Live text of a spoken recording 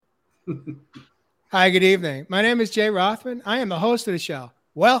Hi, good evening. My name is Jay Rothman. I am the host of the show.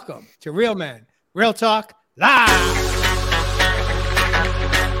 Welcome to Real Men, Real Talk Live.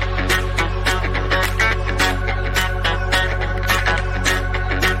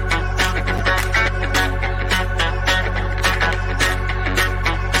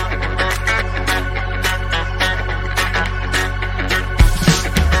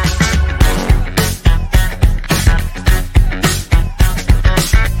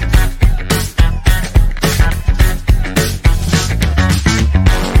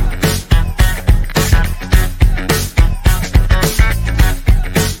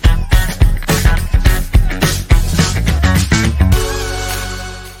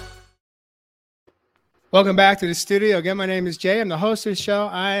 Welcome back to the studio. Again, my name is Jay. I'm the host of the show.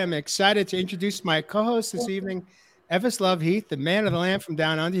 I am excited to introduce my co-host this evening, Evis Love Heath, the man of the land from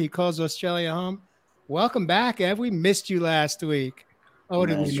down under. He calls Australia home. Welcome back, Ev. We missed you last week. Oh,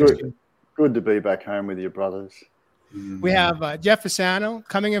 did we miss you? Good to be back home with your brothers. We have Jeff Fasano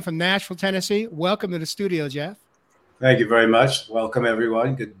coming in from Nashville, Tennessee. Welcome to the studio, Jeff. Thank you very much. Welcome,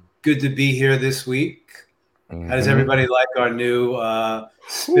 everyone. Good to be here this week. How does everybody like our new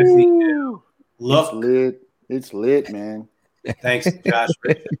spiffy new look? It's lit, man. Thanks,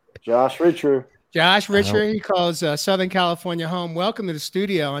 Josh Richer. Josh Richer. He calls Southern California home. Welcome to the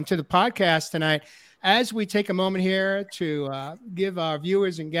studio and to the podcast tonight. As we take a moment here to give our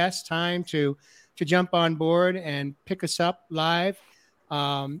viewers and guests time to jump on board and pick us up live.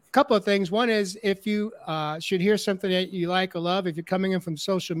 Couple of things. One is if you should hear something that you like or love, if you're coming in from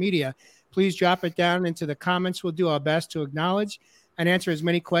social media, please drop it down into the comments. We'll do our best to acknowledge and answer as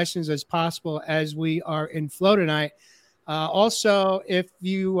many questions as possible as we are in flow tonight. Also, if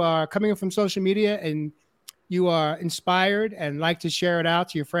you are coming in from social media and you are inspired and like to share it out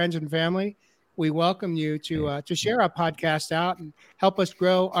to your friends and family, we welcome you to share our podcast out and help us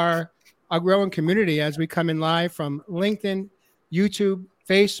grow our growing community as we come in live from LinkedIn, YouTube,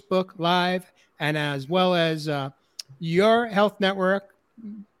 Facebook Live, and as well as Your Health Network,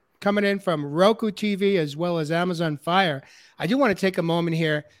 coming in from Roku TV as well as Amazon Fire. I do want to take a moment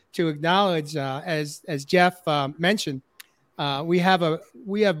here to acknowledge, as Jeff mentioned, we have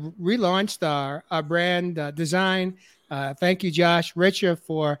relaunched our brand design. Thank you, Josh Richer,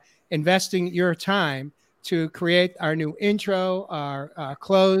 for investing your time to create our new intro, our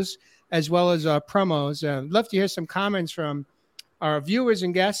close, as well as our promos. I'd love to hear some comments from our viewers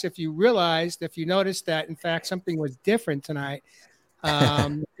and guests. If you noticed that, in fact, something was different tonight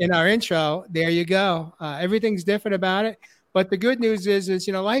in our intro, there you go. Everything's different about it. But the good news is,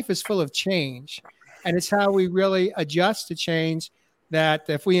 life is full of change. And it's how we really adjust to change that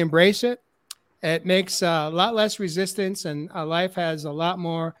if we embrace it, it makes a lot less resistance and our life has a lot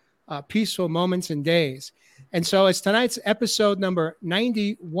more peaceful moments and days. And so it's tonight's episode number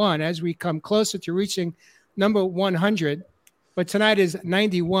 91 as we come closer to reaching number 100. But tonight is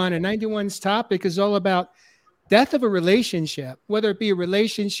 91, and 91's topic is all about death of a relationship, whether it be a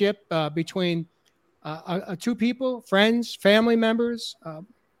relationship between two people, friends, family members,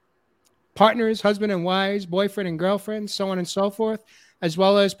 partners, husband and wives, boyfriend and girlfriend, so on and so forth, as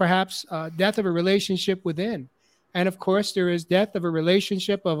well as perhaps death of a relationship within. And of course, there is death of a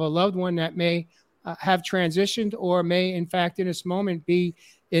relationship of a loved one that may have transitioned or may, in fact, in this moment be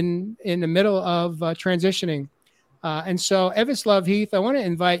in the middle of transitioning. And so, Evis Love Heath, I want to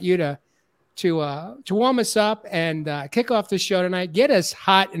invite you to warm us up and kick off the show tonight, get us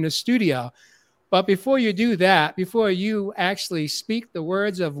hot in the studio. But before you do that, before you actually speak the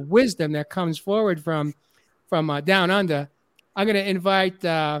words of wisdom that comes forward from down under, I'm going to invite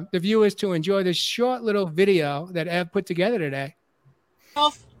the viewers to enjoy this short little video that Ev put together today.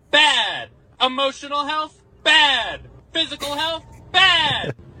 Health, bad. Emotional health, bad. Physical health,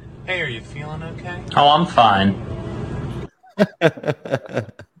 bad. Hey, are you feeling okay? Oh, I'm fine.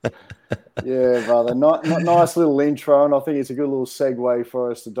 Yeah, brother. Nice little intro, and I think it's a good little segue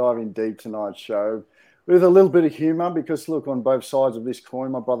for us to dive in deep tonight's show with a little bit of humor because, look, on both sides of this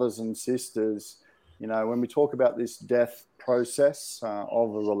coin, my brothers and sisters, when we talk about this death process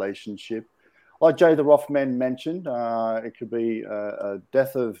of a relationship, like Jay the Rothman mentioned, it could be a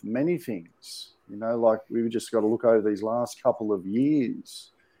death of many things. Like we've just got to look over these last couple of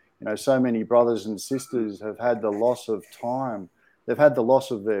years. So many brothers and sisters have had the loss of time. They've had the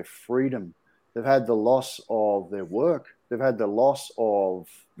loss of their freedom. They've had the loss of their work. They've had the loss of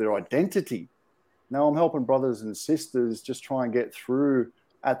their identity. Now I'm helping brothers and sisters just try and get through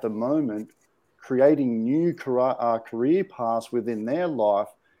at the moment, creating new career paths within their life.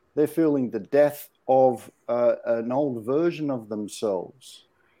 They're feeling the death of an old version of themselves.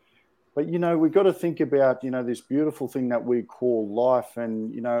 But, we've got to think about, this beautiful thing that we call life.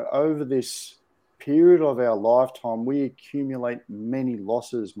 And, over this period of our lifetime, we accumulate many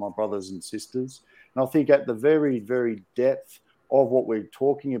losses, my brothers and sisters. And I think at the very, very depth of what we're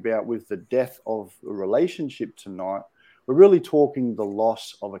talking about with the death of a relationship tonight, we're really talking the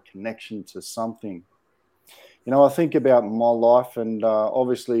loss of a connection to something. I think about my life and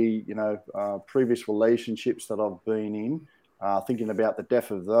obviously, previous relationships that I've been in, thinking about the death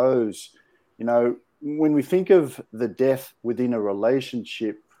of those. When we think of the death within a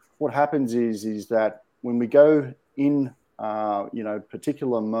relationship, what happens is that when we go in,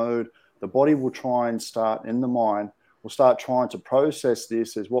 particular mode, the body will try and start, in the mind, will start trying to process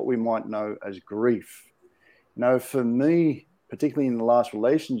this as what we might know as grief. For me, particularly in the last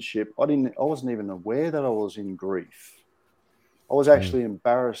relationship, I wasn't even aware that I was in grief. I was actually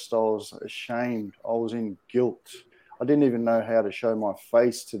embarrassed. I was ashamed. I was in guilt. I didn't even know how to show my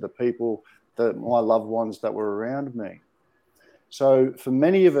face to the people, my loved ones that were around me. So for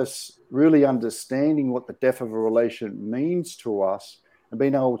many of us, really understanding what the death of a relation means to us and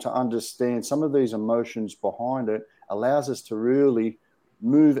being able to understand some of these emotions behind it allows us to really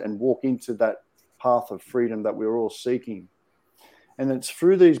move and walk into that path of freedom that we're all seeking. And it's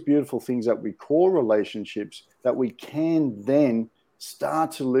through these beautiful things that we call relationships that we can then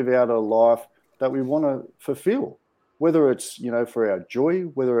start to live out a life that we want to fulfill, whether it's, for our joy,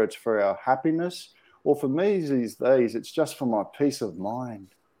 whether it's for our happiness, or for me these days, it's just for my peace of mind.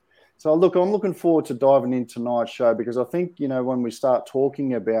 So look, I'm looking forward to diving into tonight's show because I think, when we start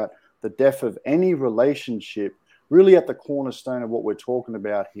talking about the death of any relationship, really at the cornerstone of what we're talking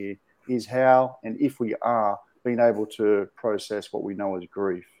about here is how and if we are being able to process what we know as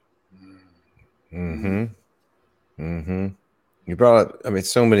grief. Mm-hmm. Mm-hmm. You brought up,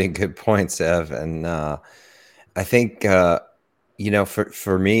 so many good points, Ev. And I think,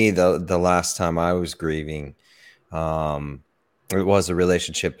 for me, the last time I was grieving, it was a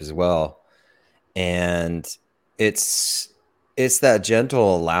relationship as well. And it's that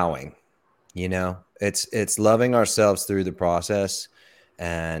gentle allowing, it's loving ourselves through the process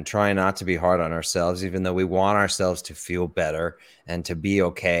and trying not to be hard on ourselves, even though we want ourselves to feel better and to be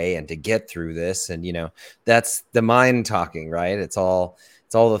okay and to get through this. And, that's the mind talking, right? It's all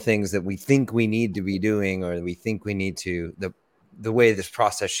the things that we think we need to be doing, or we think we need to, the way this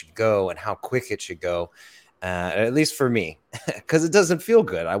process should go and how quick it should go. At least for me, because it doesn't feel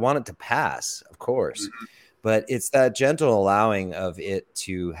good. I want it to pass, of course, but it's that gentle allowing of it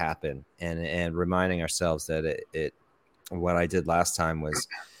to happen and reminding ourselves that what I did last time was,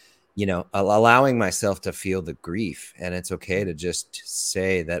 allowing myself to feel the grief. And it's okay to just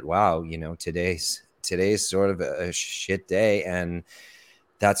say that, wow, today's sort of a shit day, and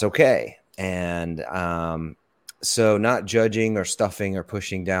that's okay. And so not judging or stuffing or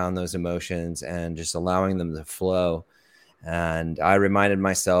pushing down those emotions and just allowing them to flow. And I reminded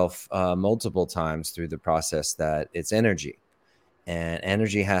myself multiple times through the process that it's energy, and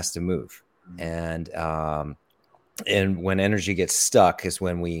energy has to move. And when energy gets stuck is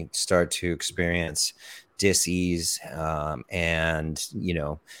when we start to experience dis-ease. And,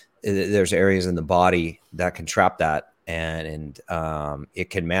 there's areas in the body that can trap that. And it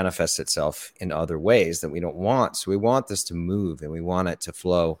can manifest itself in other ways that we don't want. So we want this to move and we want it to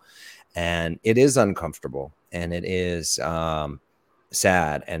flow. And it is uncomfortable, and it is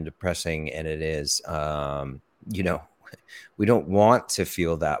sad and depressing. And it is, we don't want to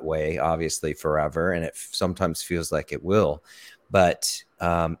feel that way, obviously, forever. And it sometimes feels like it will, but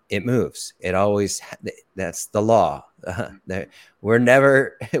it moves. It always, that's the law.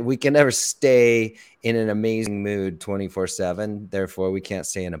 We can never stay in an amazing mood 24/7. Therefore, we can't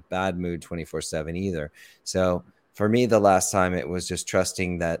stay in a bad mood 24/7 either. So for me, the last time, it was just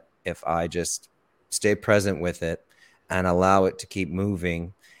trusting that if I just stay present with it and allow it to keep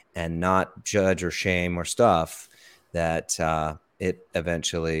moving and not judge or shame or stuff, that it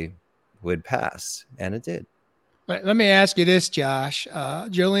eventually would pass. And it did. But let me ask you this, Josh.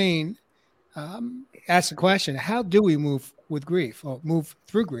 Jolene asked a question. How do we move with grief or move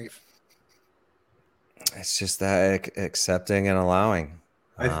through grief? It's just that accepting and allowing.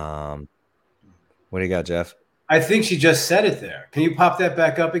 What do you got, Jeff? I think she just said it there. Can you pop that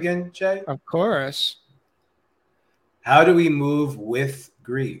back up again, Jay? Of course. How do we move with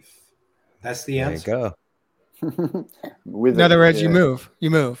grief? That's the answer. There you go. In other words, you move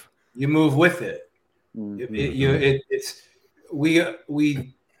with it. Mm-hmm.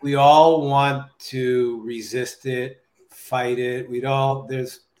 We all want to resist it, fight it.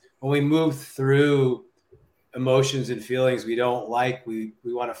 When we move through emotions and feelings we don't like, we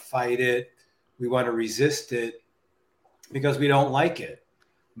want to fight it, we want to resist it because we don't like it.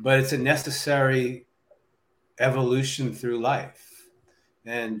 but it's a necessary evolution through life.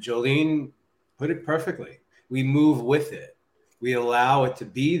 And Jolene put it perfectly. We move with it. We allow it to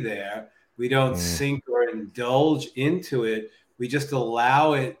be there. We don't sink or indulge into it. We just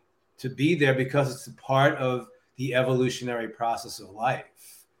allow it to be there because it's a part of the evolutionary process of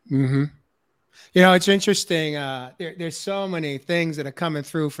life. Mm-hmm. You know, it's interesting. There's so many things that are coming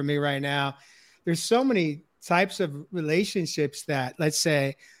through for me right now. There's so many types of relationships that, let's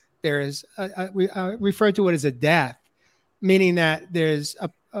say, there's we refer to it as a death, meaning that there's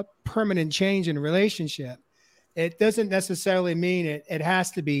a permanent change in a relationship. It doesn't necessarily mean it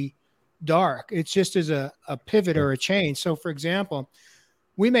has to be dark. It's just as a pivot or a change. So, for example,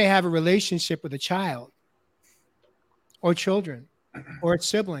 we may have a relationship with a child or children or a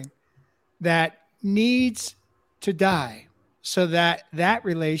sibling that needs to die so that that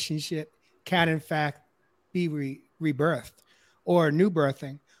relationship can, in fact, be rebirthed or new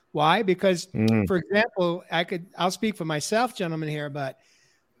birthing. Why? Because, for example, I'll speak for myself, gentlemen, here, but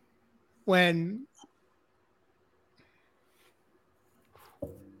when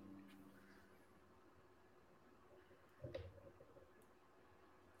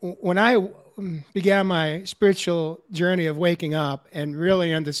I began my spiritual journey of waking up and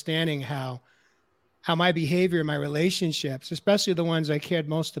really understanding how my behavior in my relationships, especially the ones I cared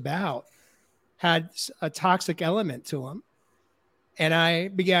most about, had a toxic element to them. And I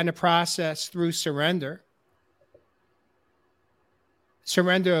began to process through surrender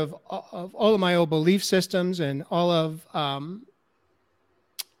of all of my old belief systems and all of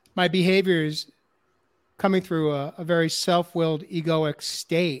my behaviors coming through a very self-willed, egoic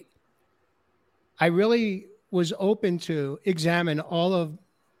state. I really was open to examine all of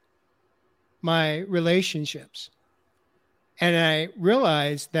my relationships. And I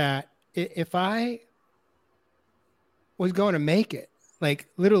realized that if I was going to make it, like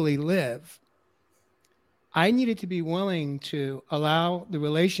literally live, I needed to be willing to allow the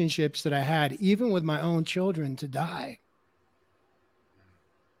relationships that I had, even with my own children, to die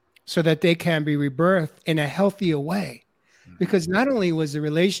so that they can be rebirthed in a healthier way. Because not only was the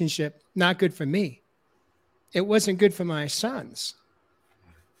relationship not good for me, it wasn't good for my sons.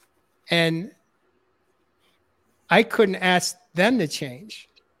 And I couldn't ask them to change.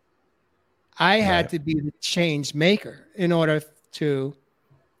 I had to be the change maker in order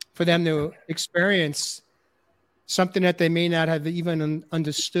for them to experience something that they may not have even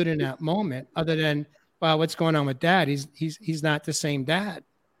understood in that moment, other than, wow, what's going on with dad? He's not the same dad.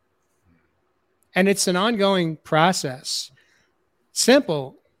 And it's an ongoing process.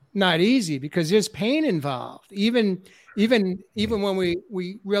 Simple, not easy, because there's pain involved. Even when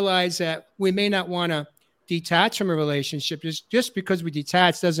we realize that we may not want to detach from a relationship, just because we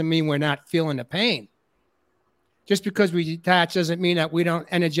detach doesn't mean we're not feeling the pain. Just because we detach doesn't mean that we don't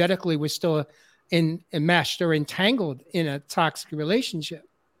energetically, we're still enmeshed or entangled in a toxic relationship.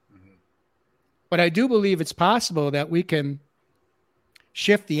 Mm-hmm. But I do believe it's possible that we can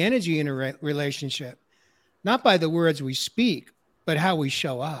shift the energy in a relationship, not by the words we speak, but how we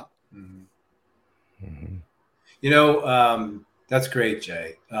show up. Mm-hmm. Mm-hmm. You know, that's great,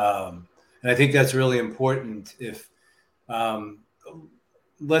 Jay. And I think that's really important. If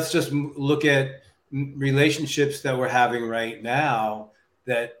let's just look at relationships that we're having right now,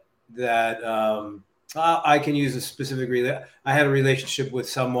 that I can use a specific I had a relationship with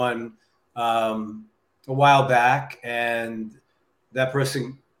someone a while back, and that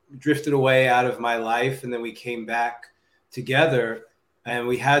person drifted away out of my life, and then we came back together, and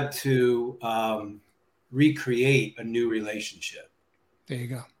we had to recreate a new relationship. There you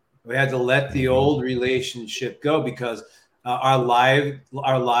go. We had to let the old relationship go because our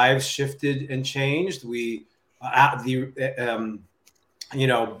lives shifted and changed. We,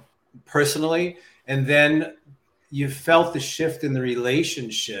 personally, and then you felt the shift in the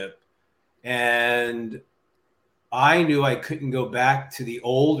relationship, and I knew I couldn't go back to the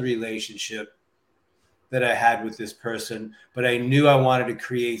old relationship that I had with this person, but I knew I wanted to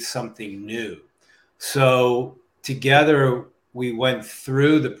create something new. So together, we went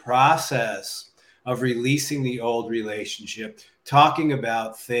through the process of releasing the old relationship, talking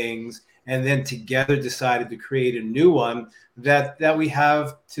about things, and then together decided to create a new one that we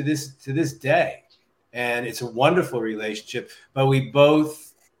have to this day. And it's a wonderful relationship, but we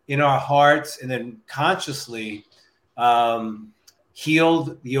both, in our hearts and then consciously,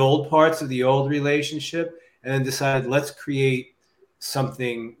 healed the old parts of the old relationship, and then decided, let's create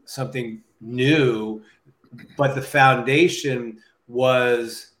something new. But the foundation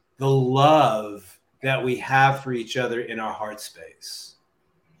was the love that we have for each other in our heart space.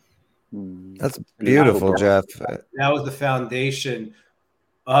 That's beautiful, Jeff. That was the foundation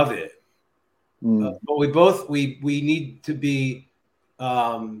of it. But we need to be,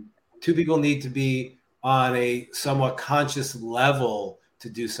 two people need to be on a somewhat conscious level to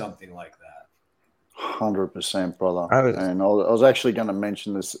do something like that. 100%, brother. I was actually going to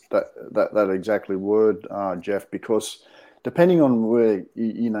mention that exactly word, Jeff, because depending on where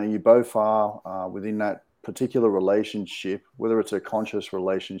you both are within that particular relationship, whether it's a conscious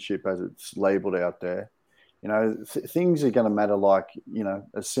relationship as it's labeled out there, things are going to matter, like,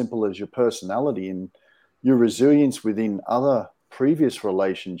 as simple as your personality and your resilience within other previous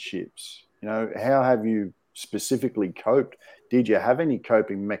relationships. How have you specifically coped? Did you have any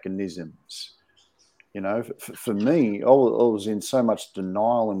coping mechanisms? For me, I was in so much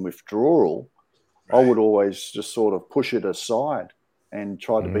denial and withdrawal. Right. I would always just sort of push it aside and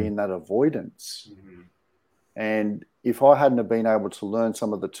try to be in that avoidance. Mm-hmm. And if I hadn't have been able to learn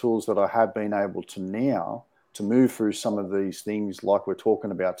some of the tools that I have been able to now to move through some of these things like we're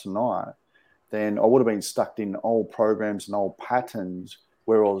talking about tonight, then I would have been stuck in old programs and old patterns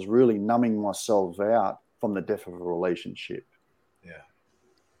where I was really numbing myself out from the depth of a relationship. Yeah.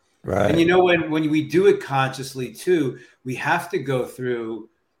 Right. And when we do it consciously too, we have to go through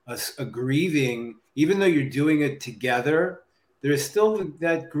a grieving, even though you're doing it together, there's still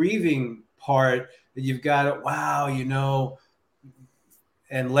that grieving part that you've got to,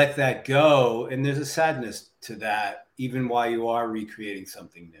 and let that go. And there's a sadness to that, even while you are recreating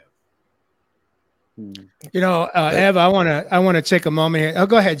something new. Ev, I want to take a moment here. Oh,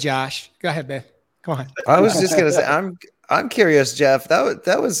 go ahead, Josh. Go ahead, babe. Come on. I was just gonna say, I'm curious, Jeff.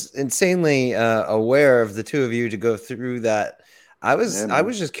 That was insanely aware of the two of you to go through that. I was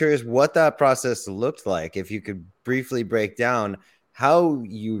just curious what that process looked like. If you could briefly break down how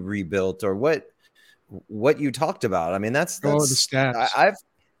you rebuilt or what you talked about. I mean, that's the stats.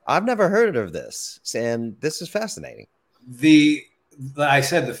 I've never heard of this, and this is fascinating.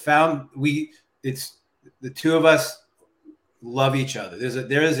 It's the two of us love each other.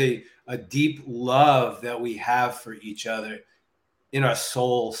 There is a deep love that we have for each other in our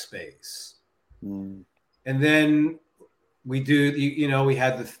soul space. And then we do, we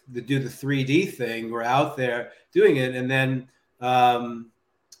had the do the 3D thing. We're out there doing it. And then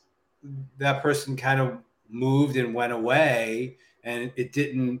that person kind of moved and went away, and it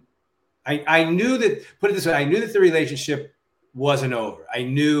didn't, I knew that, put it this way, I knew that the relationship wasn't over. I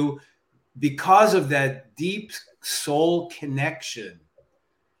knew, because of that deep soul connection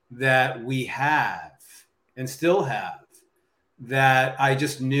that we have and still have, that I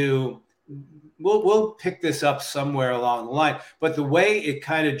just knew we'll pick this up somewhere along the line. But the way it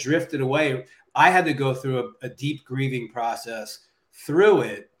kind of drifted away, I had to go through a deep grieving process through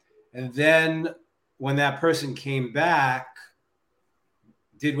it. And then when that person came back,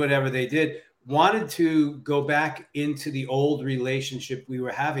 did whatever they did, wanted to go back into the old relationship we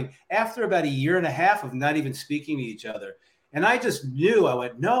were having after about 1.5 years of not even speaking to each other. And I just knew, I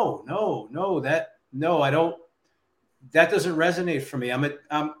went, no, that doesn't resonate for me.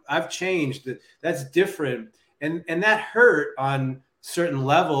 I've changed. That's different. And that hurt on certain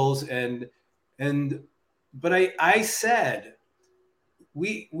levels. But I said,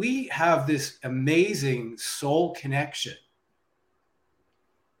 we have this amazing soul connection.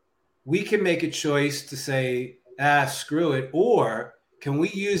 We can make a choice to say, screw it. Or can we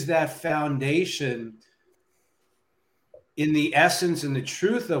use that foundation in the essence and the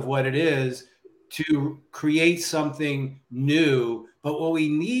truth of what it is to create something new? But what we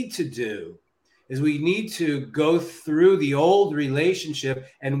need to do is we need to go through the old relationship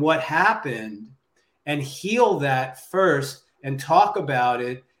and what happened and heal that first and talk about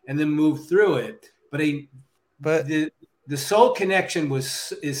it and then move through it. But the soul connection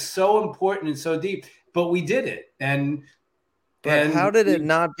is so important and so deep, but we did it. But how did it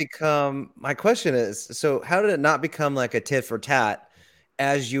not become, my question is, so how did it not become like a tit for tat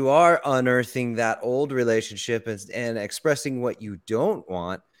as you are unearthing that old relationship and expressing what you don't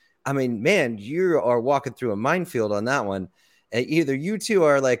want? I mean, man, you are walking through a minefield on that one. Either you two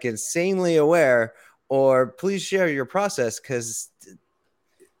are like insanely aware, or please share your process, because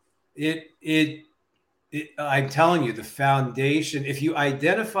I'm telling you, the foundation, if you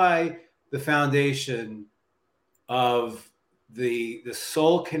identify the foundation of the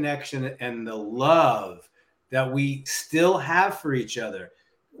soul connection and the love that we still have for each other,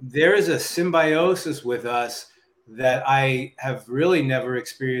 there is a symbiosis with us that I have really never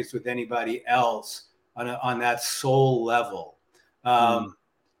experienced with anybody else on that soul level.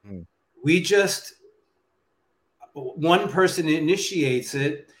 We just, one person initiates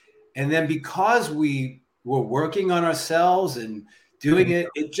it, and then because we were working on ourselves and doing it,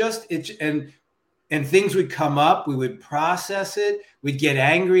 and things would come up. We would process it. We'd get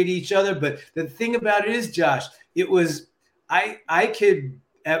angry at each other. But the thing about it is, Josh, it was, I could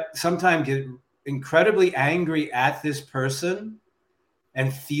sometimes get incredibly angry at this person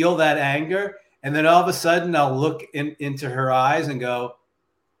and feel that anger. And then all of a sudden I'll look into her eyes and go,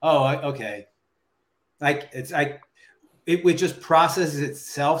 oh, okay. Like it just processes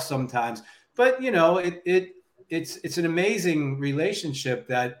itself sometimes. But, you know, it's an amazing relationship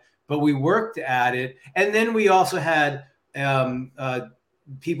but we worked at it. And then we also had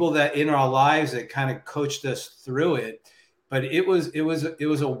people that in our lives that kind of coached us through it. But it was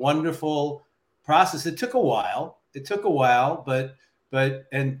a wonderful process. It took a while, but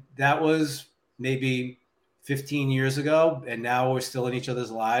that was maybe 15 years ago. And now we're still in each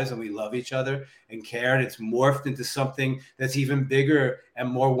other's lives and we love each other and care. And it's morphed into something that's even bigger and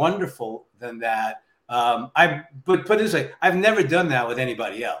more wonderful than that. But put it this way, I've never done that with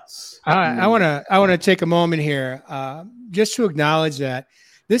anybody else. I want to take a moment here just to acknowledge that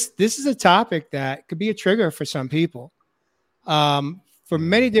this is a topic that could be a trigger for some people for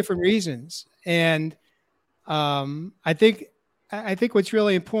many different reasons. And I think what's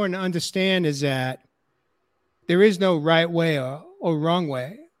really important to understand is that there is no right way or wrong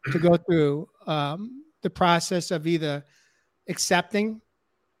way to go through the process of either accepting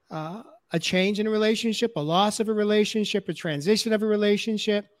a change in a relationship, a loss of a relationship, a transition of a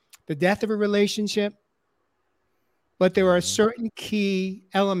relationship, the death of a relationship. But there are certain key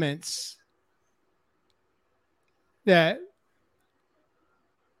elements that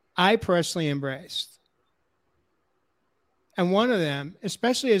I personally embraced. And one of them,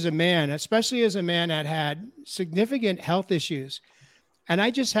 especially as a man that had significant health issues, and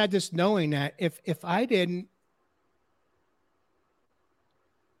I just had this knowing that if I didn't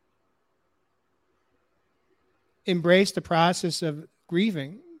embrace the process of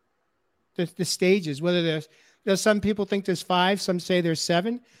grieving, the stages, whether there's some people think there's 5, some say there's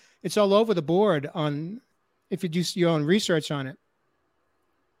 7. It's all over the board on if you do your own research on it.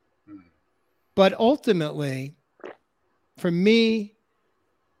 But ultimately, for me,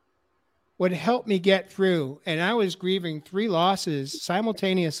 what helped me get through, and I was grieving 3 losses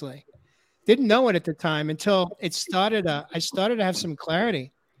simultaneously. Didn't know it at the time until I started to have some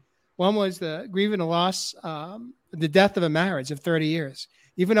clarity. One was grieving a loss, the death of a marriage of 30 years.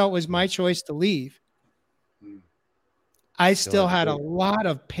 Even though it was my choice to leave, I still had a lot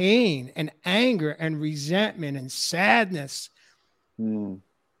of pain and anger and resentment and sadness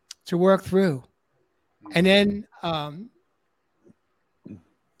to work through. And then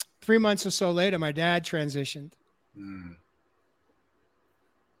 3 months or so later, my dad transitioned. And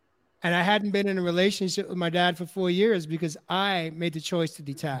I hadn't been in a relationship with my dad for 4 years because I made the choice to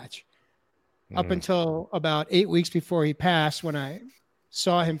detach. Up until about 8 weeks before he passed, when I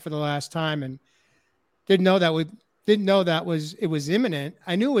saw him for the last time, and didn't know that it was imminent.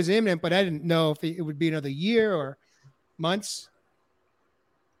 I knew it was imminent, but I didn't know if it would be another year or months.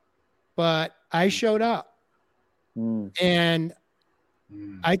 But I showed up, and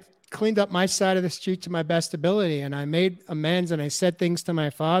I cleaned up my side of the street to my best ability, and I made amends, and I said things to my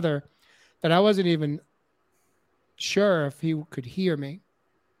father that I wasn't even sure if he could hear me.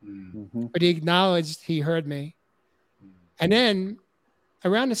 But he acknowledged he heard me. And then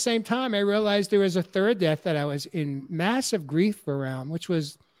around the same time, I realized there was a third death that I was in massive grief around, which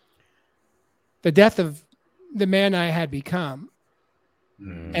was the death of the man I had become.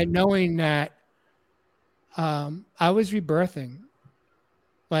 And knowing that I was rebirthing,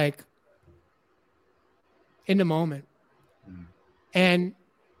 like in the moment. And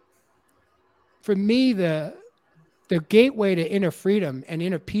for me, the gateway to inner freedom and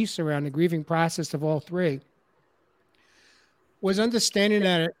inner peace around the grieving process of all 3 was understanding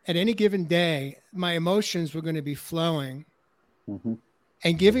that at any given day, my emotions were going to be flowing,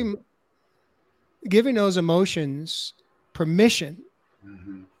 and giving those emotions permission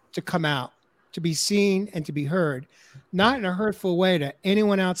to come out, to be seen and to be heard, not in a hurtful way to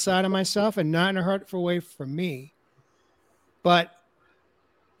anyone outside of myself and not in a hurtful way for me, but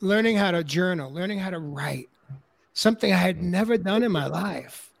learning how to journal, learning how to write, something I had never done in my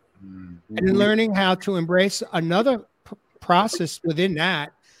life, and learning how to embrace another process within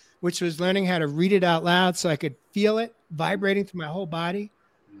that, which was learning how to read it out loud so I could feel it vibrating through my whole body,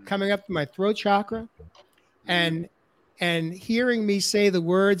 coming up to my throat chakra, and hearing me say the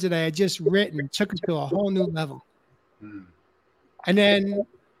words that I had just written took it to a whole new level. And then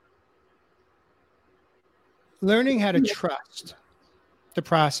learning how to trust the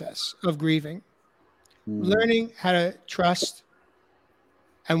process of grieving, learning how to trust,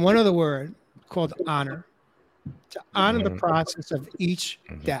 and one other word called honor, to honor the process of each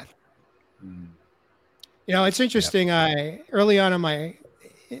death. It's interesting. Early on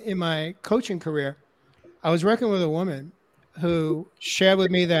in my coaching career, I was working with a woman who shared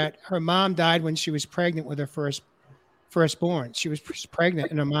with me that her mom died when she was pregnant with her firstborn. She was pregnant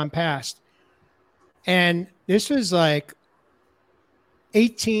and her mom passed. And this was like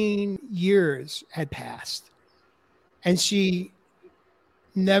 18 years had passed. And she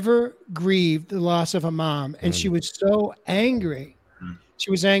never grieved the loss of her mom. And she was so angry.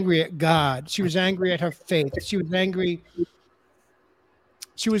 She was angry at God. She was angry at her faith. She was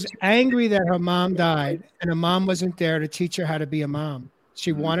angry that her mom died and her mom wasn't there to teach her how to be a mom.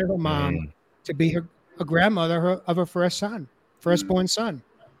 She wanted her mom to be a grandmother of her firstborn son.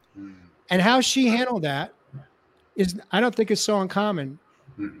 And how she handled that I don't think it's so uncommon.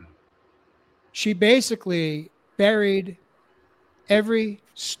 She basically buried every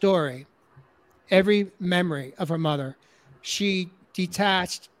story, every memory of her mother. She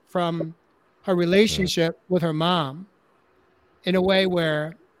detached from her relationship with her mom in a way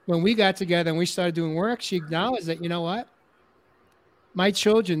where when we got together and we started doing work, she acknowledged that, you know what? My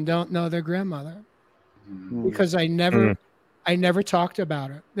children don't know their grandmother because I never talked about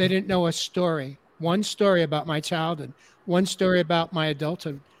her. They didn't know a story, one story about my childhood, one story about my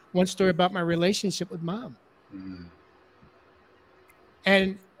adulthood, one story about my relationship with mom.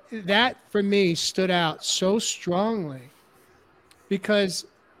 And that for me stood out so strongly because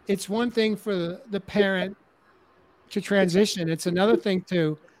it's one thing for the parent to transition. It's another thing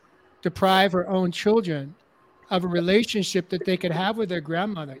to deprive her own children of a relationship that they could have with their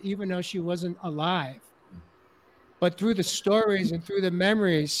grandmother, even though she wasn't alive. But through the stories and through the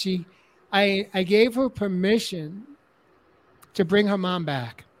memories, I gave her permission to bring her mom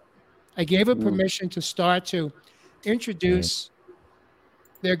back. I gave her permission to start to introduce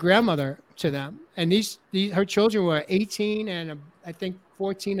their grandmother to them. And her children were 18 and I think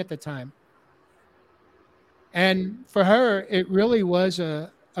 14 at the time. And for her, it really was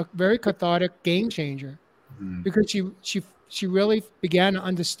a very cathartic game changer because she really began to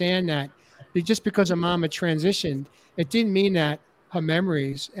understand that just because her mom had transitioned, it didn't mean that her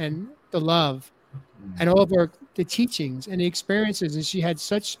memories and the love and all of the teachings and the experiences, and she had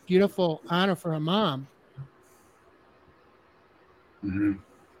such beautiful honor for her mom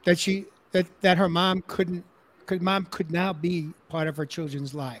that her mom could now be part of her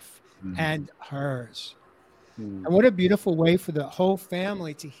children's life and hers. And what a beautiful way for the whole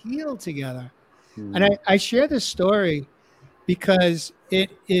family to heal together. And I share this story because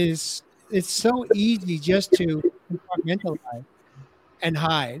it's so easy just to compartmentalize and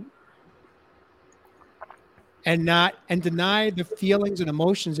hide and deny the feelings and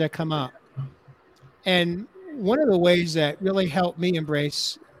emotions that come up. And one of the ways that really helped me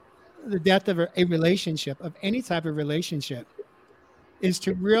embrace the death of a relationship, of any type of relationship, is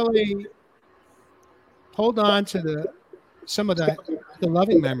to really hold on to some of the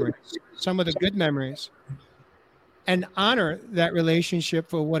loving memories, some of the good memories, and honor that relationship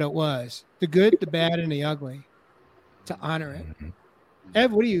for what it was, the good, the bad, and the ugly, to honor it.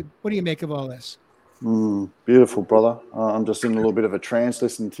 Ev, what do you make of all this? Beautiful, brother. I'm just in a little bit of a trance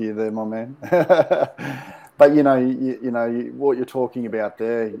listening to you there, my man. But what you're talking about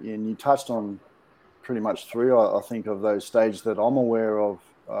there, and you touched on pretty much three, I think, of those stages that I'm aware of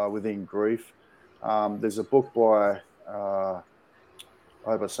within grief. There's a book by, I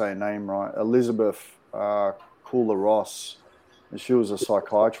hope I say her name right, Elizabeth Kubler-Ross, and she was a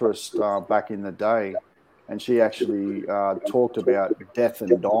psychiatrist back in the day, and she actually talked about death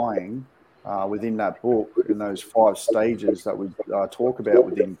and dying within that book, in those 5 stages that we talk about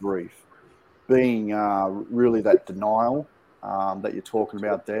within grief, being really that denial that you're talking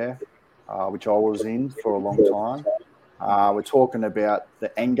about there, which I was in for a long time. We're talking about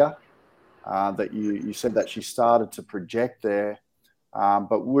the anger that you said that she started to project there,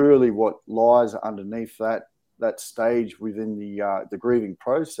 but really what lies underneath that stage within the grieving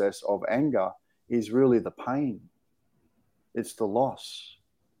process of anger is really the pain. It's the loss.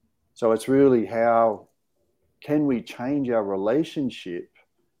 So it's really how can we change our relationship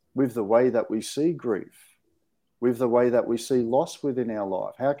with the way that we see grief, with the way that we see loss within our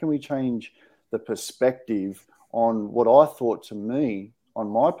life? How can we change the perspective on what I thought to me on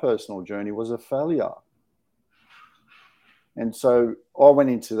my personal journey was a failure? And so I went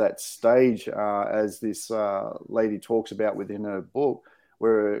into that stage as this lady talks about within her book,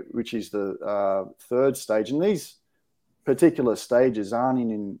 which is the 3rd stage. And these particular stages aren't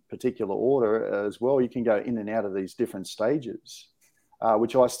in particular order as well. You can go in and out of these different stages,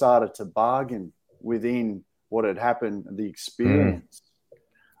 which I started to bargain within what had happened, the experience.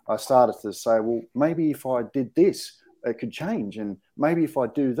 I started to say, well, maybe if I did this, it could change. And maybe if I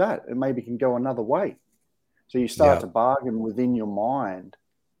do that, it maybe can go another way. So you start to bargain within your mind,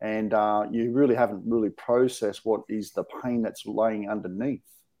 and you really haven't really processed what is the pain that's laying underneath.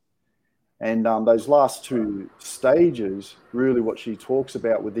 And those last two stages, really what she talks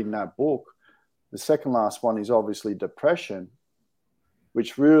about within that book, the second last one is obviously depression,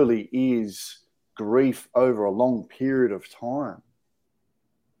 which really is grief over a long period of time.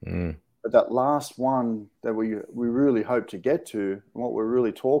 But that last one that we really hope to get to, and what we're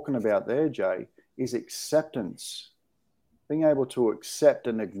really talking about there, Jay, is acceptance. Being able to accept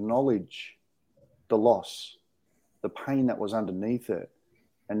and acknowledge the loss, the pain that was underneath it.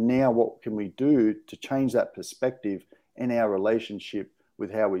 And now what can we do to change that perspective in our relationship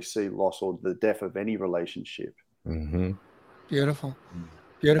with how we see loss or the death of any relationship? Beautiful.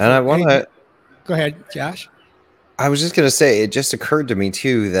 And I want to... Go ahead, Josh. I was just going to say, it just occurred to me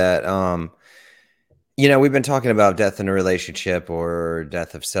too that, we've been talking about death in a relationship or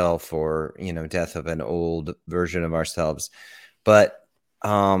death of self or, death of an old version of ourselves. But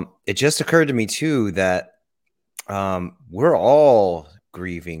it just occurred to me too that we're all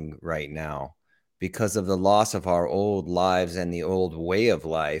grieving right now because of the loss of our old lives and the old way of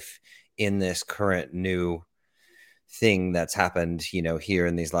life in this current new thing that's happened, here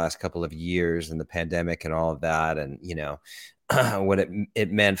in these last couple of years and the pandemic and all of that. And, what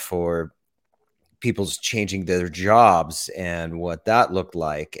it meant for people's changing their jobs and what that looked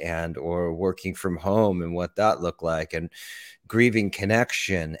like, and, or working from home and what that looked like, and grieving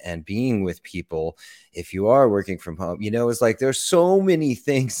connection and being with people. If you are working from home, it's like, there's so many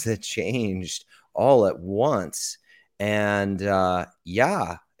things that changed all at once. And,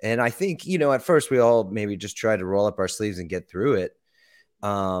 and I think, at first we all maybe just tried to roll up our sleeves and get through it.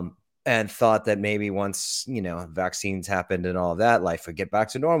 And thought that maybe once, vaccines happened and all of that, life would get back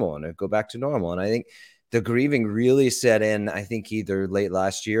to normal and it'd go back to normal. And I think the grieving really set in, I think either late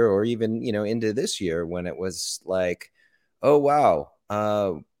last year or even, into this year, when it was like, oh,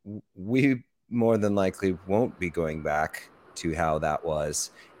 wow, we more than likely won't be going back to how that was.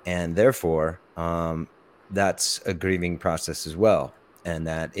 And therefore, that's a grieving process as well. And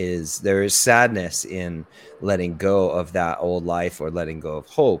there is sadness in letting go of that old life or letting go of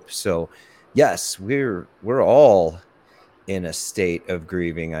hope. So yes, we're all in a state of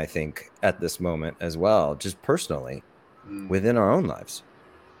grieving, I think, at this moment as well, just personally within our own lives.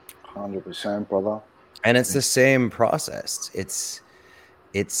 100%, brother. And it's the same process. It's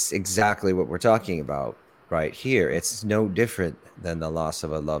exactly what we're talking about right here. It's no different than the loss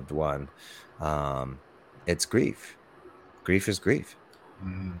of a loved one. It's grief. Grief is grief.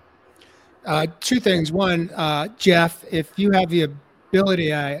 Two things. One, Jeff, if you have the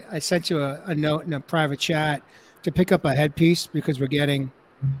ability, I sent you a note in a private chat to pick up a headpiece, because we're getting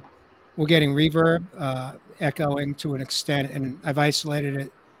reverb, echoing to an extent, and I've isolated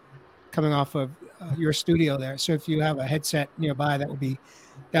it coming off of your studio there. So if you have a headset nearby, that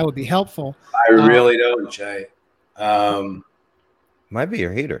would be helpful. I really don't, Jay. Might be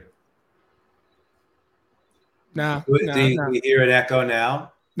your heater. No. Do we hear an echo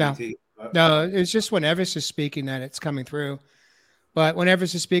now? No. No, it's just when Everest is speaking that it's coming through. But when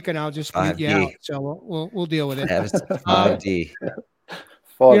Everest is speaking, I'll just mute you out. So we'll deal with it. 5D.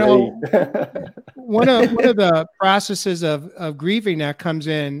 One of the processes of grieving that comes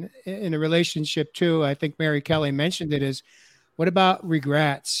in a relationship too, I think Mary Kelly mentioned it, is what about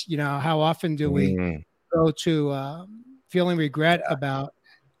regrets? How often do we go to feeling regret about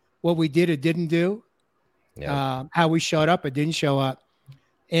what we did or didn't do? How we showed up or didn't show up.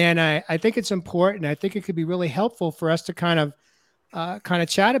 And I think it's important. I think it could be really helpful for us to kind of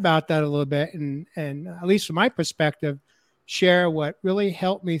chat about that a little bit. And at least from my perspective, share what really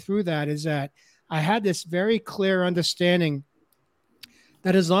helped me through that is that I had this very clear understanding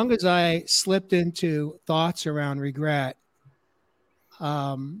that as long as I slipped into thoughts around regret,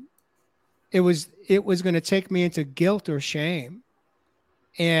 it was going to take me into guilt or shame.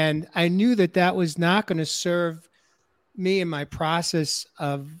 And I knew that was not going to serve me in my process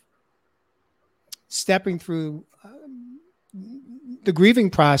of stepping through the grieving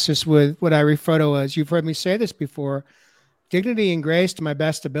process with what I refer to as, you've heard me say this before, dignity and grace to my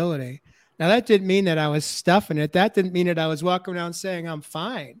best ability. Now, that didn't mean that I was stuffing it. That didn't mean that I was walking around saying I'm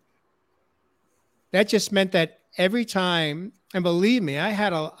fine. That just meant that every time, and believe me, I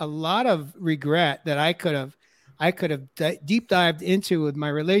had a lot of regret that I could have deep dived into with my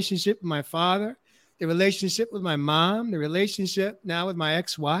relationship with my father, the relationship with my mom, the relationship now with my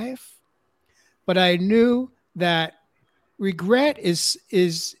ex-wife. But I knew that regret it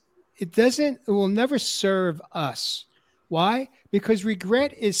will never serve us. Why? Because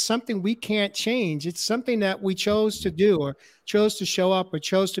regret is something we can't change. It's something that we chose to do or chose to show up or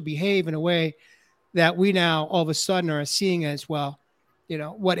chose to behave in a way that we now all of a sudden are seeing as, well,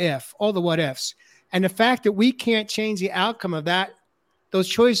 what if, all the what ifs. And the fact that we can't change the outcome of those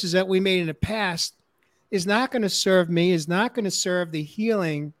choices that we made in the past is not going to serve me, is not going to serve the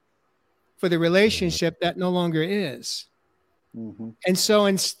healing for the relationship that no longer is. Mm-hmm. And so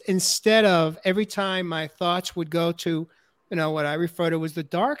instead of every time my thoughts would go to, what I refer to as the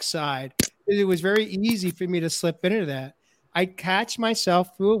dark side, it was very easy for me to slip into that. I'd catch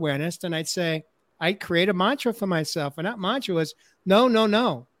myself through awareness and I'd create a mantra for myself. And that mantra was, no, no,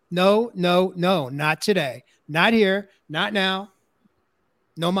 no, no, no, no, not today, not here, not now,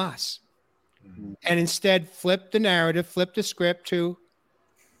 no mas. Mm-hmm. And instead flip the narrative, flip the script to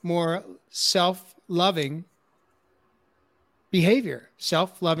more self-loving behavior,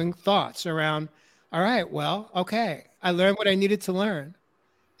 self-loving thoughts around, all right, well, okay, I learned what I needed to learn.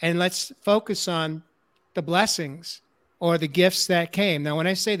 And let's focus on the blessings or the gifts that came. Now, when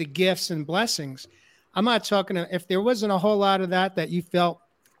I say the gifts and blessings, I'm not talking, if there wasn't a whole lot of that you felt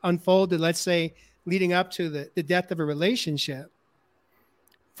unfolded, let's say, leading up to the death of a relationship,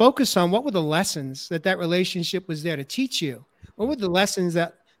 focus on what were the lessons that relationship was there to teach you. What were the lessons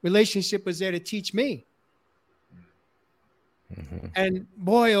that relationship was there to teach me? Mm-hmm. And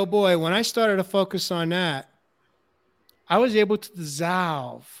boy, oh boy, when I started to focus on that, I was able to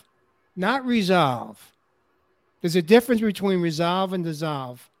dissolve, not resolve. There's a difference between resolve and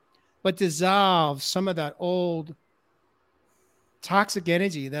dissolve, but dissolve some of that old toxic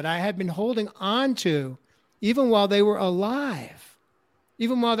energy that I had been holding on to even while they were alive,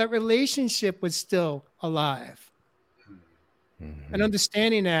 even while that relationship was still alive. Mm-hmm. And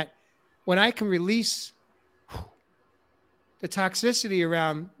understanding that when I can release the toxicity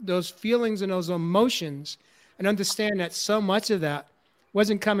around those feelings and those emotions and understand that so much of that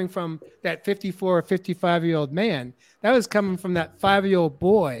wasn't coming from that 54 or 55-year-old man. That was coming from that 5-year-old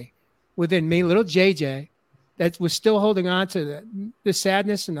boy within me, little JJ, that was still holding on to the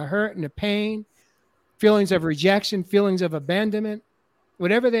sadness and the hurt and the pain, feelings of rejection, feelings of abandonment,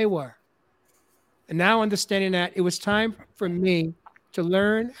 whatever they were. And now understanding that it was time for me to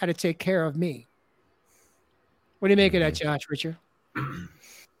learn how to take care of me. What do you make of that, Josh, Richard?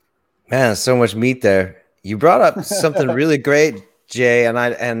 Man, so much meat there. You brought up something really great, Jay, and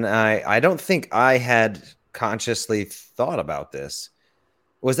I don't think I had consciously thought about this.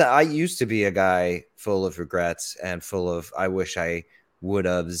 Was that I used to be a guy full of regrets and full of I wish I would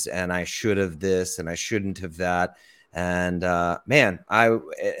have's and I should have this and I shouldn't have that. And man,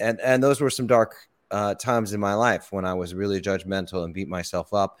 and those were some dark times in my life when I was really judgmental and beat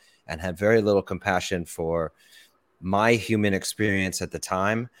myself up and had very little compassion for my human experience at the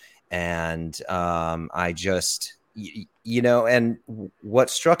time. And I just, and what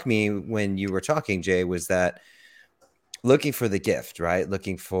struck me when you were talking, Jay, was that looking for the gift, right?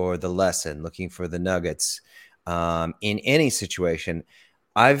 Looking for the lesson, looking for the nuggets in any situation.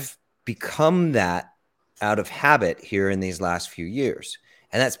 I've become that out of habit here in these last few years.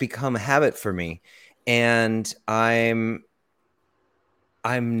 And that's become a habit for me. And I'm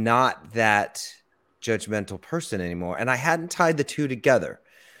not that judgmental person anymore. And I hadn't tied the two together.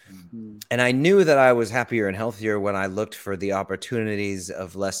 Mm-hmm. And I knew that I was happier and healthier when I looked for the opportunities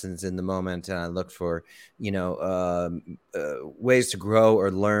of lessons in the moment. And I looked for, ways to grow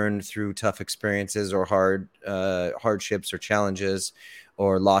or learn through tough experiences or hardships or challenges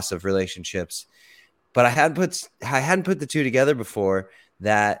or loss of relationships. But I hadn't put the two together before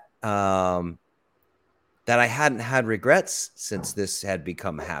that I hadn't had regrets since this had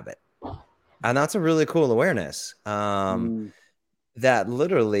become a habit. And that's a really cool awareness. That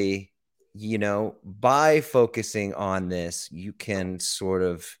literally, by focusing on this, you can sort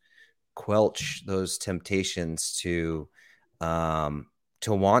of quelch those temptations to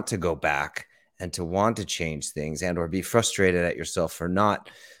want to go back and to want to change things and or be frustrated at yourself for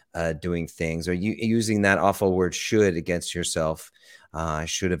not doing things or using that awful word should against yourself. I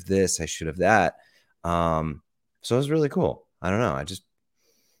should have this, I should have that. So it was really cool. I don't know. I just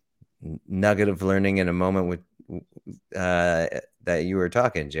nugget of learning in a moment with that you were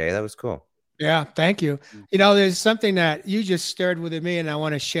talking, Jay. That was cool. Yeah, thank you. There's something that you just stirred within me, and I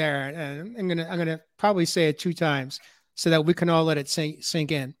want to share. And I'm gonna probably say it 2 times so that we can all let it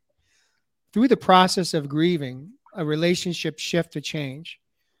sink in. Through the process of grieving, a relationship shift or change,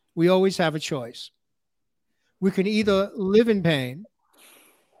 we always have a choice. We can either live in pain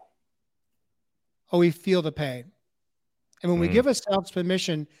or we feel the pain. And when we give ourselves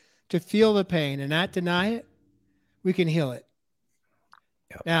permission to feel the pain and not deny it, we can heal it.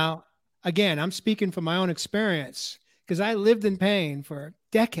 Yep. Now, again, I'm speaking from my own experience because I lived in pain for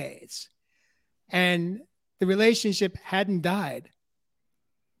decades and the relationship hadn't died.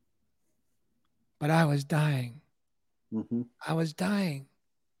 but I was dying. Mm-hmm. I was dying.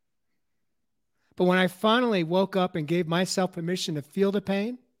 But when I finally woke up and gave myself permission to feel the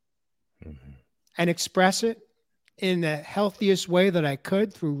pain and express it in the healthiest way that I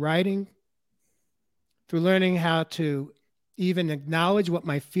could through writing, through learning how to even acknowledge what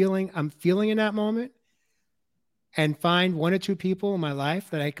I'm feeling in that moment, and find one or two people in my life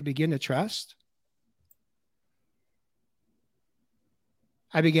that I could begin to trust,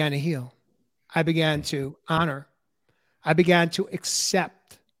 I began to heal. I began to honor. I began to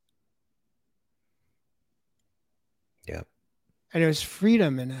accept. Yep. And there's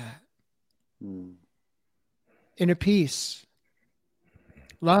freedom in that. Inner peace.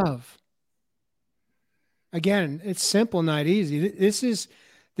 Love. Again, it's simple, not easy.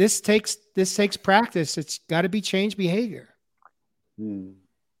 This takes practice. It's got to be change behavior. You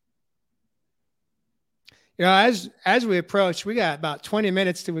know, as we approach, we got about 20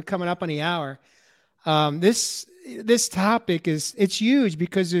 minutes to coming up on the hour. This topic it's huge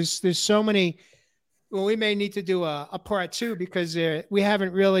because there's so many. Well, we may need to do a part 2 because we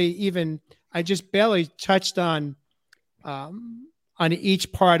haven't really even. I just barely touched on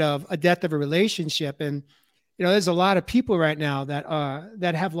each part of a death of a relationship, and you know, there's a lot of people right now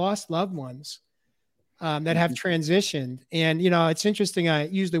that have lost loved ones, that have transitioned, and you know, it's interesting. I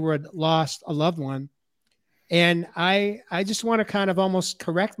use the word "lost a loved one," and I just want to kind of almost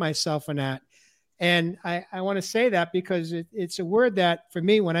correct myself on that, and I want to say that because it's a word that for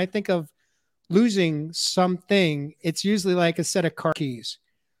me, when I think of losing something, it's usually like a set of car keys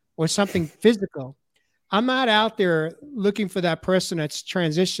or something physical. I'm not out there looking for that person that's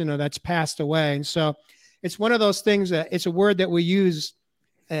transitioned or that's passed away. And so it's one of those things that it's a word that we use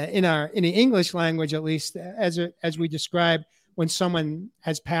in the English language, at least as we describe when someone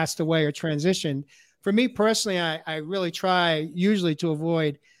has passed away or transitioned. For me personally, I really try usually to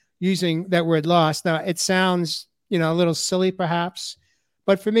avoid using that word lost. Now it sounds, you know, a little silly perhaps,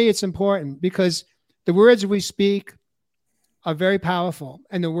 but for me, it's important because the words we speak are very powerful,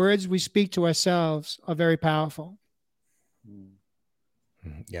 and the words we speak to ourselves are very powerful.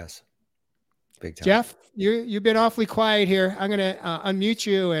 Yes. Big time. Jeff, you've been awfully quiet here. I'm going to unmute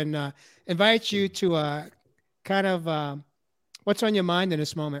you and invite you to kind of what's on your mind in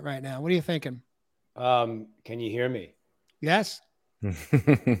this moment right now? What are you thinking? Can you hear me? Yes.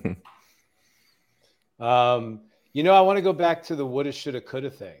 You know, I want to go back to the woulda, shoulda, coulda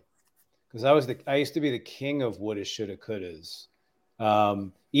thing because I used to be the king of woulda, shoulda, couldas.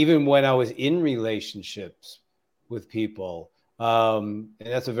 Even when I was in relationships with people, and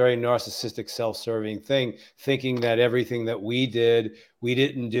that's a very narcissistic, self-serving thing, thinking that everything that we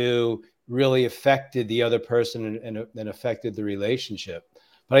didn't do really affected the other person and affected the relationship.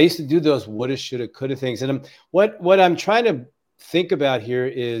 But I used to do those woulda, shoulda, coulda things. And what I'm trying to think about here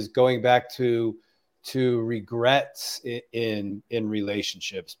is going back to regrets in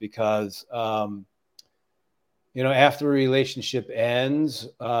relationships because, you know, after a relationship ends,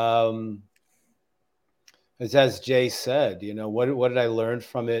 as Jay said, you know, what did I learn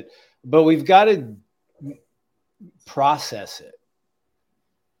from it? But we've got to process it.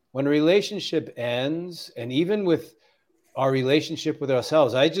 When a relationship ends, and even with our relationship with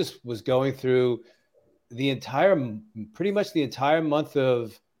ourselves, I just was going through pretty much the entire month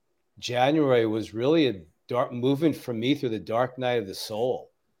of January was really a dark movement for me through the dark night of the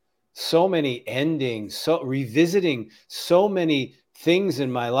soul. So many endings, revisiting so many things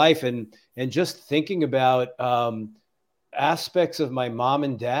in my life and just thinking about aspects of my mom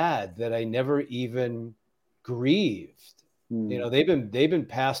and dad that I never even grieved. You know, they've been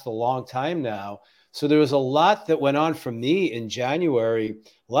passed a long time now. So there was a lot that went on for me in January,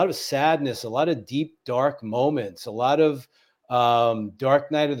 a lot of sadness, a lot of deep, dark moments, a lot of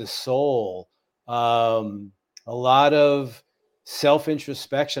dark night of the soul, a lot of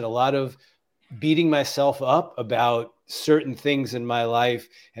self-introspection, a lot of beating myself up about certain things in my life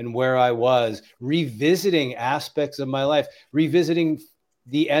and where I was, revisiting aspects of my life, revisiting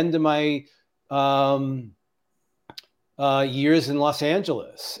the end of my years in Los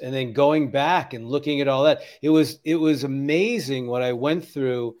Angeles, and then going back and looking at all that. It was amazing what I went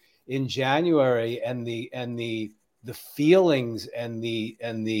through in January and the feelings and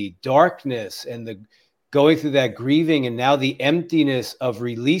the darkness and the going through that grieving, and now the emptiness of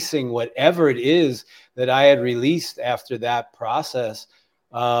releasing whatever it is that I had released after that process.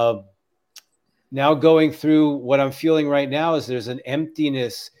 Now going through what I'm feeling right now is there's an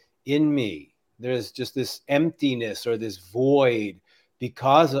emptiness in me. There's just this emptiness or this void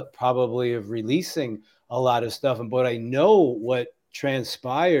because probably of releasing a lot of stuff. But I know what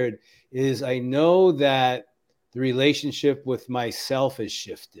transpired is I know that the relationship with myself has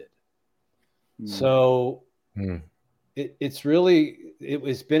shifted. So it's really, it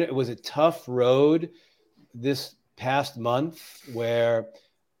was a tough road this past month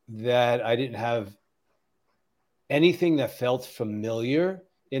that I didn't have anything that felt familiar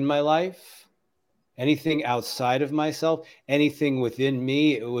in my life, anything outside of myself, anything within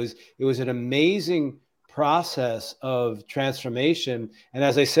me. It was an amazing process of transformation. And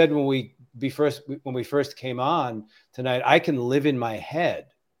as I said, when we first came on tonight, I can live in my head.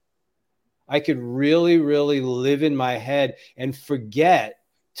 I could really, really live in my head and forget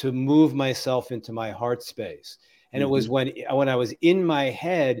to move myself into my heart space. And it was when I was in my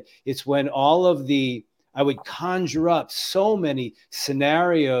head, it's when I would conjure up so many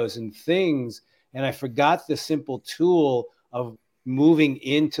scenarios and things, and I forgot the simple tool of moving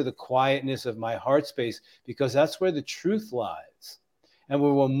into the quietness of my heart space, because that's where the truth lies. And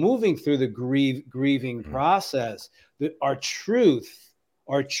when we're moving through the grieving process, our truth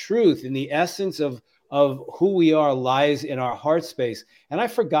in the essence of who we are lies in our heart space. And I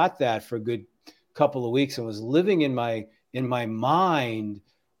forgot that for a good couple of weeks and was living in my mind,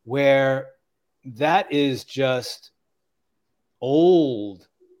 where that is just old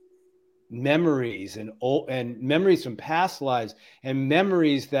memories and memories from past lives, and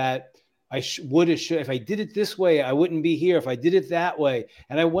memories that I would have should. If I did it this way, I wouldn't be here. If I did it that way.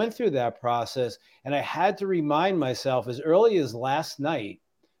 And I went through that process, and I had to remind myself as early as last night,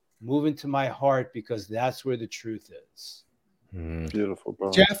 move into my heart, because that's where the truth is. Beautiful,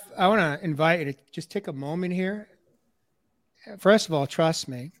 bro. Jeff, I want to invite you to just take a moment here. First of all, trust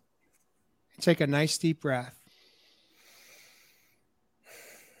me. Take a nice deep breath.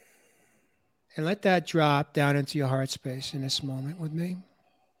 And let that drop down into your heart space in this moment with me.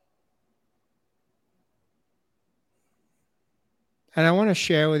 And I want to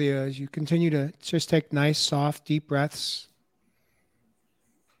share with you, as you continue to just take nice, soft, deep breaths.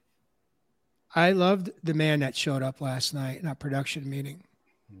 I loved the man that showed up last night in our production meeting.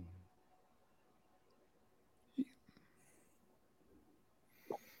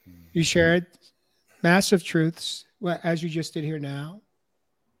 You shared massive truths, as you just did here now.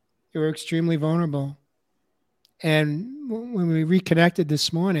 You were extremely vulnerable. And when we reconnected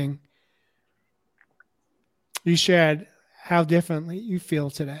this morning, you shared how differently you feel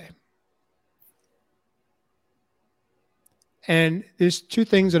today. And there's two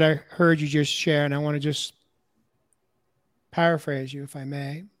things that I heard you just share, and I want to just paraphrase you, if I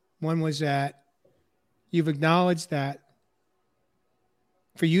may. One was that you've acknowledged that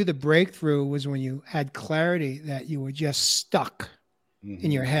for you, the breakthrough was when you had clarity that you were just stuck in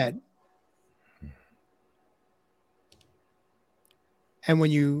your head. And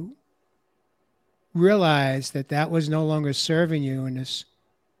when you realized that was no longer serving you in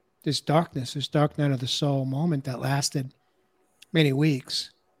this darkness, this dark night of the soul moment that lasted many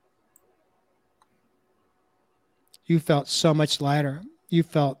weeks, you felt so much lighter. You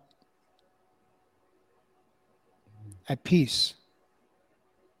felt at peace.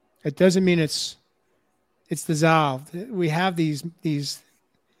 It doesn't mean it's dissolved. We have these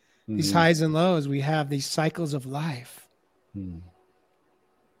highs and lows. We have these cycles of life. You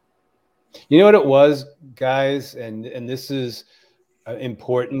know what it was, guys, and this is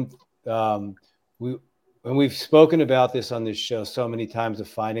important. We've spoken about this on this show so many times, of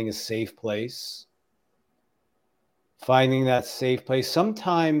finding a safe place, finding that safe place.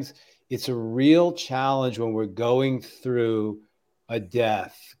 Sometimes it's a real challenge when we're going through a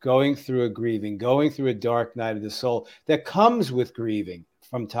death, going through a grieving, going through a dark night of the soul that comes with grieving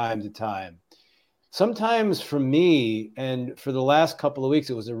from time to time. Sometimes for me, and for the last couple of weeks,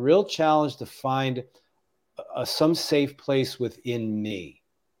 it was a real challenge to find some safe place within me.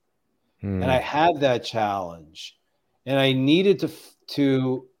 And I had that challenge, and I needed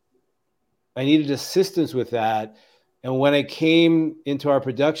I needed assistance with that. And when I came into our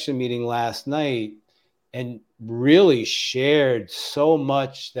production meeting last night and really shared so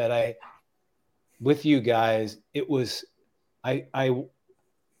much with you guys, it was, I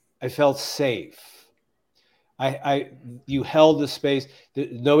felt safe. You held the space.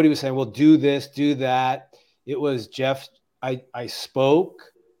 Nobody was saying, well, do this, do that. It was Jeff. I spoke,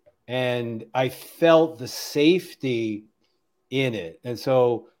 and I felt the safety in it. And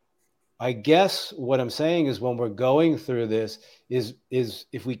so I guess what I'm saying is, when we're going through this is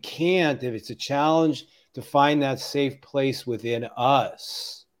if it's a challenge to find that safe place within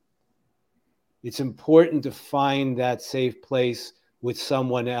us, it's important to find that safe place with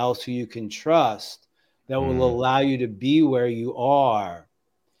someone else who you can trust, that will allow you to be where you are,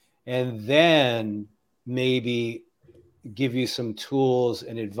 and then maybe give you some tools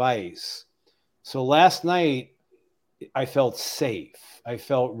and advice. So last night, I felt safe. I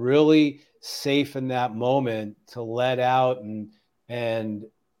felt really safe in that moment to let out and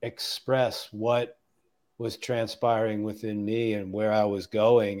express what was transpiring within me and where I was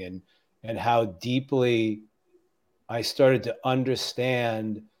going, and how deeply I started to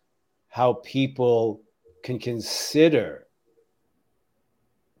understand how people can consider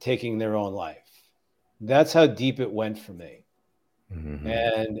taking their own life. That's how deep it went for me. Mm-hmm.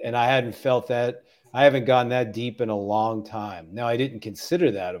 And I hadn't felt that. I haven't gone that deep in a long time. Now, I didn't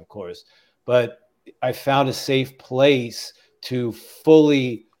consider that, of course, but I found a safe place to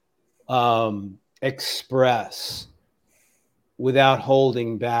fully express without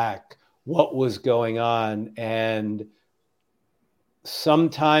holding back what was going on. And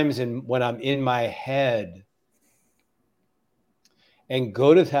sometimes when I'm in my head and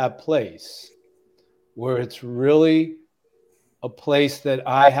go to that place where it's really a place that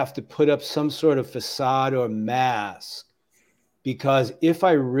I have to put up some sort of facade or mask, because if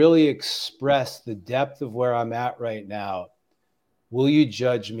I really express the depth of where I'm at right now, will you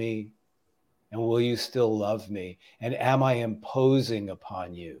judge me? And will you still love me? And am I imposing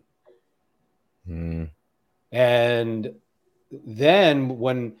upon you? Mm. And then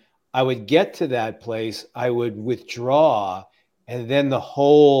when I would get to that place, I would withdraw, and then the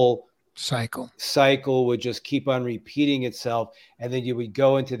whole cycle would just keep on repeating itself. And then you would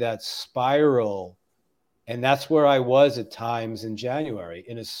go into that spiral. And that's where I was at times in January,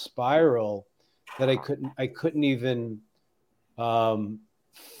 in a spiral that I couldn't even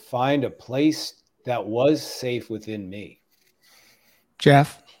find a place that was safe within me.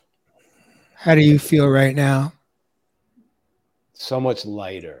 Jeff, how do you feel right now? So much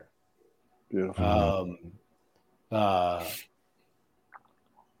lighter. Beautiful.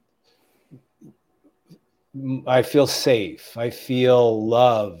 I feel safe. I feel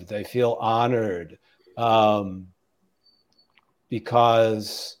loved. I feel honored,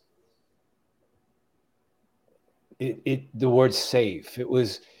 because the word safe, it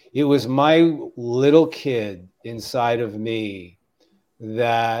was my little kid inside of me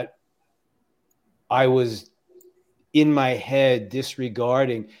that I was in my head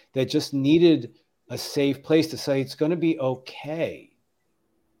disregarding, that just needed a safe place to say it's going to be okay.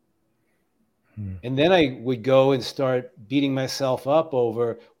 And then I would go and start beating myself up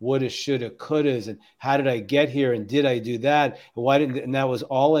over woulda, shoulda, couldas, and how did I get here, and did I do that, and why didn't, and that was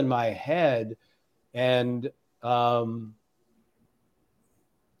all in my head. And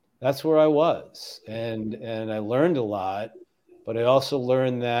that's where I was, and I learned a lot, but I also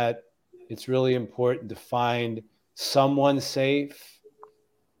learned that it's really important to find someone safe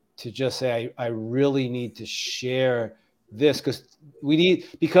to just say, I really need to share this,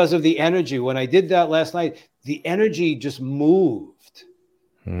 because of the energy. When I did that last night, the energy just moved.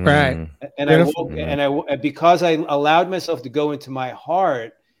 Right. And beautiful. I because I allowed myself to go into my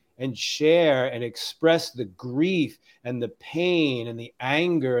heart and share and express the grief and the pain and the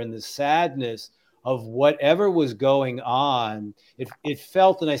anger and the sadness of whatever was going on, it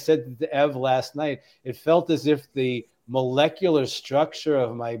felt, and I said to Ev last night, it felt as if the molecular structure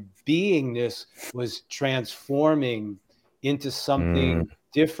of my beingness was transforming into something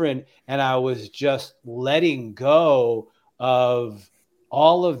different, and I was just letting go of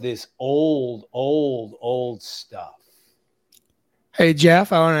all of this old stuff. Hey,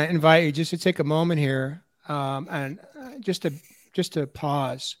 Jeff, I want to invite you just to take a moment here, and just to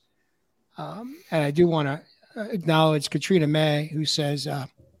pause. And I do want to acknowledge Katrina May, who says,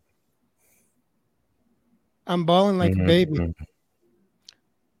 I'm bawling like a baby,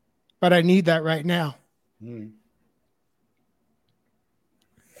 but I need that right now.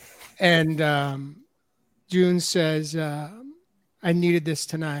 And June says, I needed this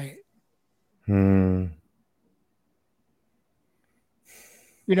tonight. You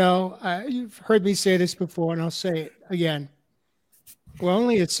know, you've heard me say this before, and I'll say it again. We're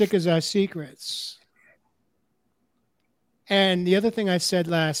only as sick as our secrets. And the other thing I said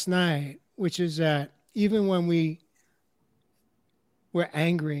last night, which is that even when we're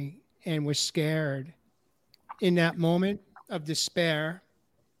angry and we're scared, in that moment of despair,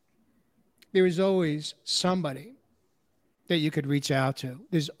 there is always somebody that you could reach out to.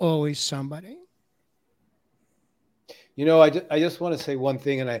 There's always somebody. You know, I just want to say one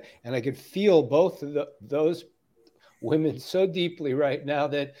thing, and I could feel both of those women so deeply right now,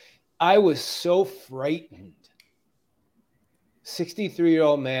 that I was so frightened.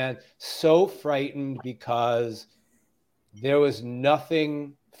 63-year-old man, so frightened because there was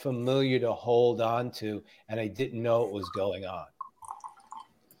nothing familiar to hold on to, and I didn't know what was going on.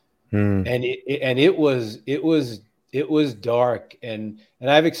 And it was dark, and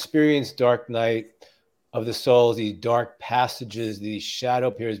I've experienced dark night of the souls, these dark passages, these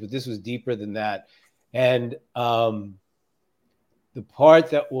shadow periods, but this was deeper than that. And the part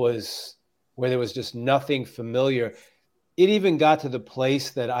that was where there was just nothing familiar, it even got to the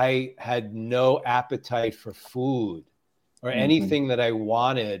place that I had no appetite for food or anything that I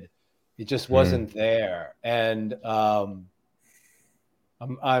wanted. It just wasn't there. And I'm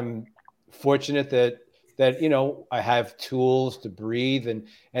fortunate that, you know, I have tools to breathe.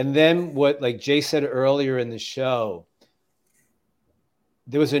 And then what, like Jay said earlier in the show,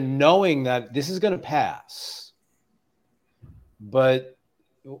 there was a knowing that this is going to pass. But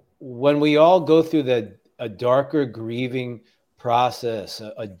when we all go through a darker grieving process,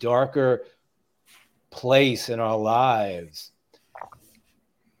 a darker place in our lives,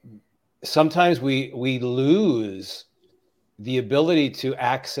 sometimes we lose the ability to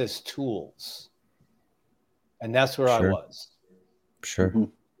access tools. And that's where I was. Sure.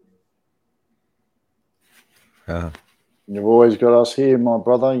 You've always got us here, my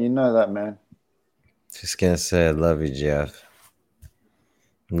brother. You know that, man. Just going to say I love you, Jeff.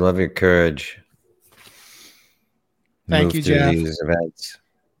 Love your courage. Thank you, Jeff. These events.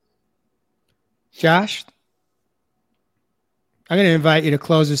 Josh, I'm going to invite you to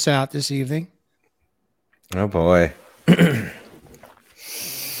close us out this evening. Oh, boy.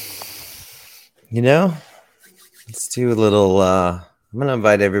 You know, let's do a little, I'm going to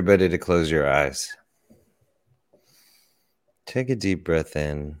invite everybody to close your eyes. Take a deep breath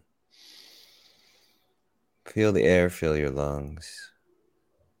in. Feel the air fill your lungs.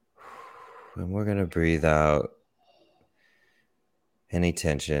 And we're going to breathe out any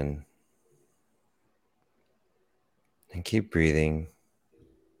tension. And keep breathing.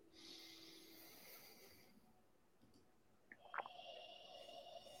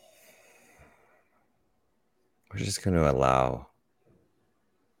 We're just going to allow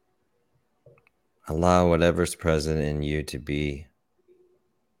whatever's present in you to be.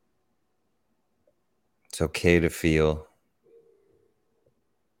 It's okay to feel.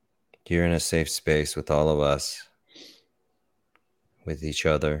 You're in a safe space with all of us, with each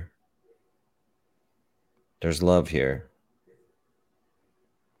other. There's love here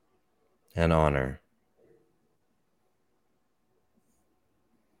and honor.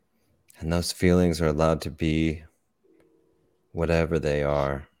 And those feelings are allowed to be whatever they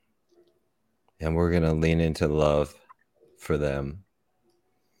are. And we're going to lean into love for them.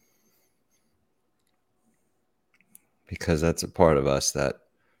 Because that's a part of us that's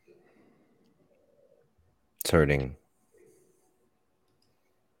hurting.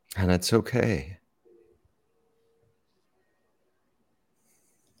 And it's okay.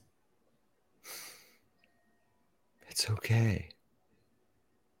 It's okay.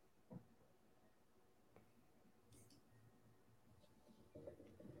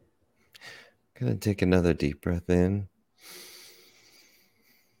 Gonna take another deep breath in.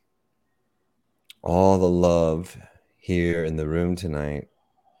 All the love here in the room tonight.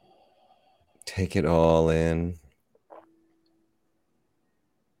 Take it all in.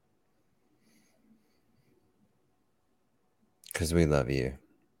 Because we love you.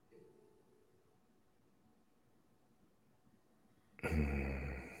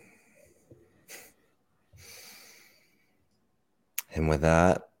 And with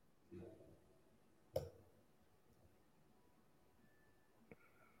that,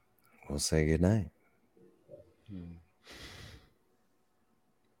 we'll say goodnight.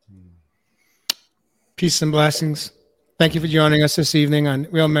 Peace and blessings. Thank you for joining us this evening on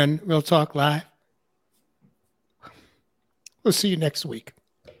Real Men, Real Talk Live. We'll see you next week.